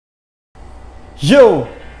Yo!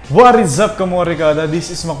 What is up, Kamorikada? This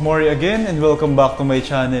is Macmori again and welcome back to my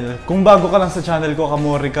channel. Kung bago ka lang sa channel ko,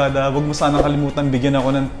 Kamorikada, huwag mo sanang kalimutan bigyan ako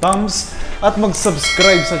ng thumbs at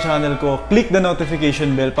mag-subscribe sa channel ko. Click the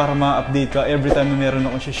notification bell para ma-update ka every time na meron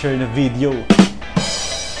akong share na video.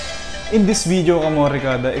 In this video,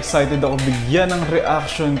 Kamorikada, excited ako bigyan ng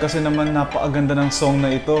reaction kasi naman napakaganda ng song na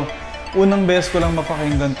ito. Unang beses ko lang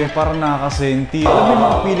mapakinggan to, parang nakakasenti. Alam mo yung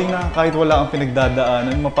mga feeling na kahit wala kang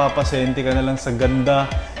pinagdadaanan, mapapasenti ka na lang sa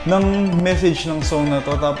ganda ng message ng song na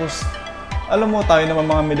to. Tapos, alam mo, tayo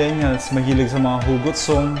naman mga millennials, mahilig sa mga hugot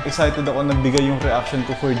song. Excited ako na bigay yung reaction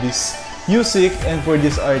ko for this music and for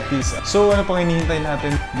this artist. So, ano pang hinihintay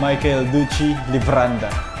natin? DUTCHI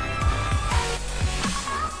LIBRANDA.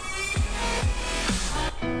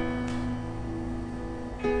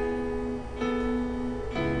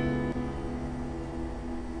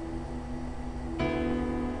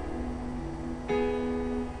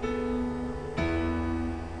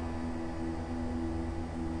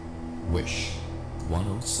 Wish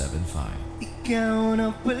 1075. Ikaw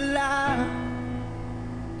na pala.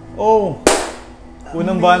 Oh!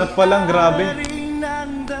 Unang banat pa lang, grabe.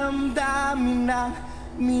 Ang damdamin ng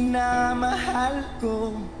minamahal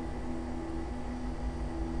ko.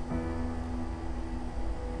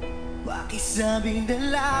 Pakisabi na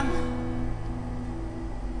lang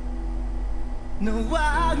na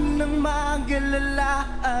huwag nang mag-alala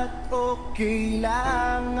at okay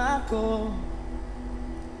lang ako.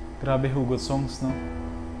 Grabe hugot songs, no?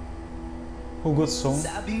 Hugot song.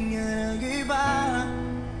 Sabi nga ng iba,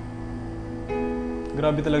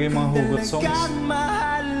 grabe talaga yung mga hugot songs. talagang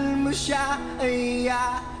mahal mo siya, ay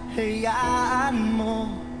hayaan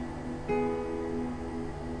mo.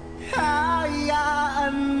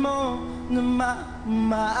 Hayaan mo na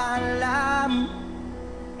maalam.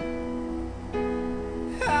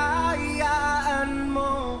 Hayaan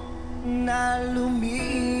mo na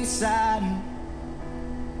lumisan.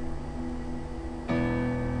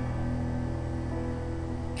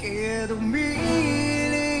 Kaya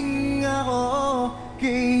dumiling ako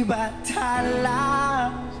kay Bathala.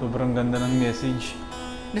 Sobrang ganda ng message.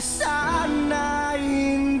 Na sana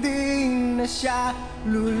hindi na siya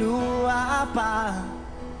luluwa pa.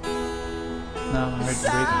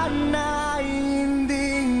 Nakaka-heartbreak. Sana hindi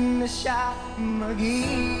na siya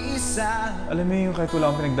mag-iisa. Alam mo yung kahit wala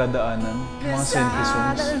akong pinagdadaanan, mga senti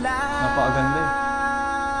songs, napakaganda eh.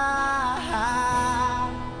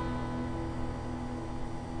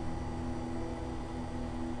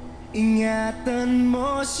 Ingatan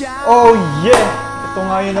mo siya. Oh yeah! Ito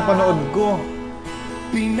nga yung napanood ko.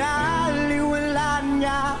 Binalewala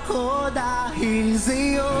niya ako dahil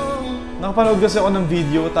sa'yo. Nakapanood kasi ako ng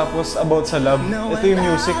video tapos about sa love. Ito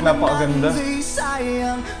yung music, napakaganda.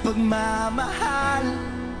 Sayang pagmamahal.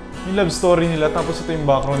 Yung love story nila tapos ito yung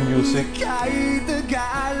background music. Kahit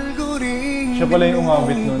tagal ko rin Siya pala yung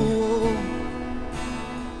umawit nun.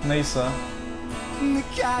 Nice ah.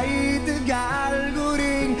 Kahit tagal ko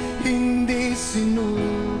rin hindi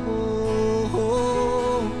sinuko.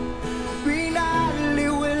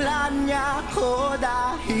 Binalewala niya ako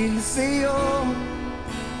dahil sa'yo.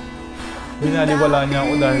 Binaliwala niya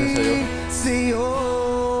ako dahil sa'yo. Sa'yo.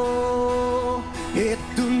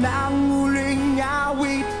 Ito na ang huling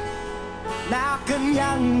awit na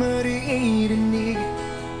kanyang maririnig.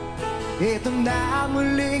 Ito na ang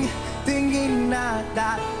huling tingin na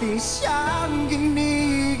dati siyang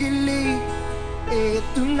ginigilig.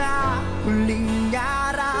 Ito na huling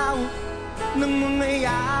araw ng mga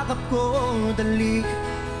yakap ko dalik.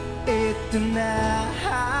 Ito na,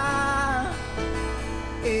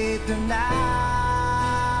 ito na.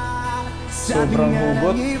 Sobrang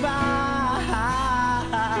hugot.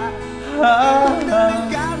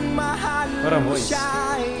 Talagang mahal mo voice.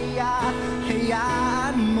 siya,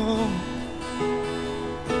 hayaan mo.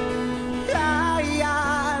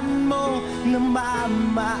 Hayaan mo na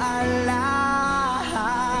mamaalam.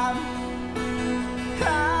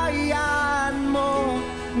 Hayaan mo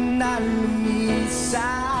na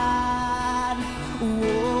lumisan.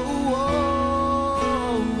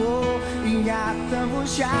 Ingatan mo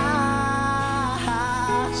siya.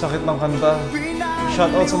 Sakit ng kanta.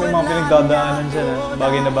 Shoutout sa mga pinagdadaanan dyan eh.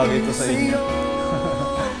 Bagay na bagay ito sa inyo.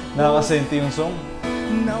 Nakakasenti yung song.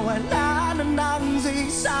 Nawala na ng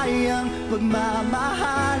sayang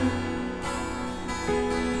pagmamahal.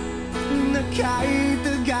 Na kahit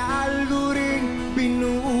tagal ko rin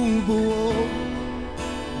binubuo.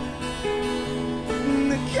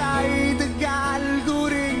 Na kahit tagal ko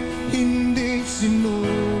rin hindi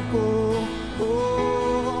sinuko.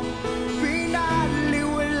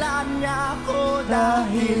 Pinaliwala niya ako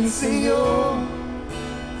dahil sa'yo.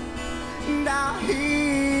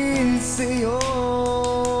 Dahil sa'yo.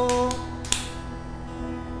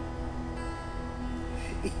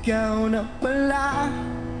 Ikaw na pala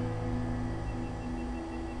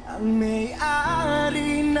ang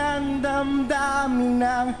may-ari ng damdamin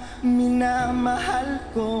ng minamahal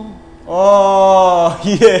ko. Oh,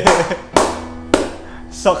 yeah!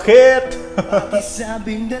 Sakit!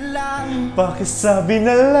 Pakisabi na lang, Pakisabi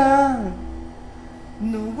na lang.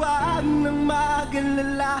 na huwag nang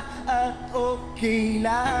mag-alala at okay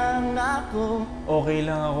lang ako. Okay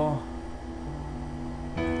lang ako.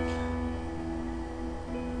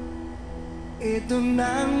 Ito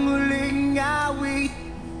nang muling awit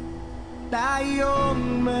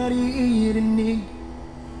tayong maririnig.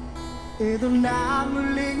 Ito na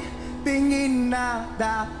muling tingin na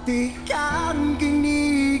dati kang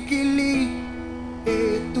kinikilig.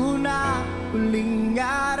 Ito na muling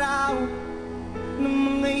araw ng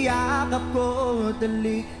mga yakap ko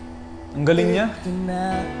dali. Ang galing niya. Ito na,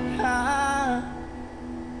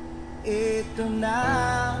 ito na,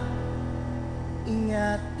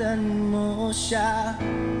 ingatan mo siya.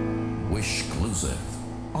 Wish exclusive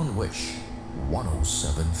on Wish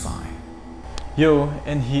 107.5. Yo,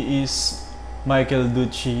 and he is Michael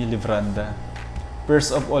DUTCHI Libranda.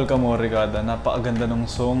 First of all, Kamorikada, napakaganda ng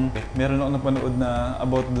song. Meron ako napanood na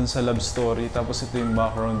about dun sa love story, tapos ito yung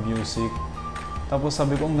background music. Tapos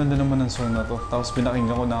sabi ko, ang ganda naman ng song na to. Tapos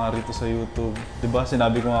pinakinggan ko na nga rito sa YouTube. Diba,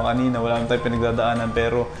 sinabi ko nga kanina, wala naman tayo pinagdadaanan,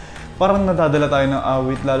 pero parang nadadala tayo ng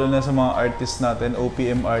awit, lalo na sa mga artists natin,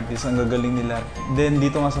 OPM artists, ang gagaling nila. Then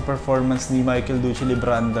dito nga sa performance ni Michael DUTCHI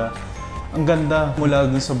Libranda, ang ganda mula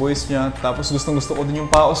dun sa voice niya. Tapos gustong gusto ko din yung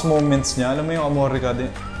paus moments niya. Alam mo yung Kamorikada,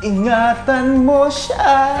 ingatan mo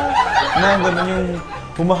siya! Na ganun yung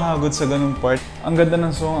humahagod sa ganung part. Ang ganda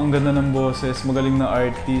ng song, ang ganda ng boses, magaling na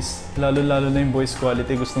artist. Lalo-lalo na yung voice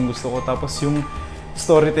quality, gustong gusto ko. Tapos yung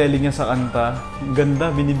storytelling niya sa kanta,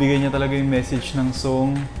 ganda, binibigay niya talaga yung message ng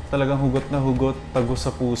song. Talagang hugot na hugot, tagos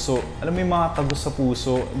sa puso. Alam mo yung mga tagos sa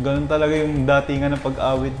puso, ganun talaga yung datingan ng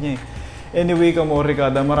pag-awit niya eh. Anyway,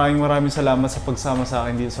 Kamorikada, maraming salamat sa pagsama sa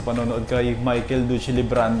akin dito sa panonood kay Michael DUTCHI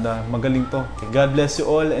Libranda. Magaling to. God bless you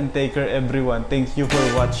all and take care everyone. Thank you for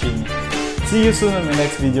watching. See you soon on my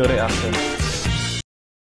next video reaction.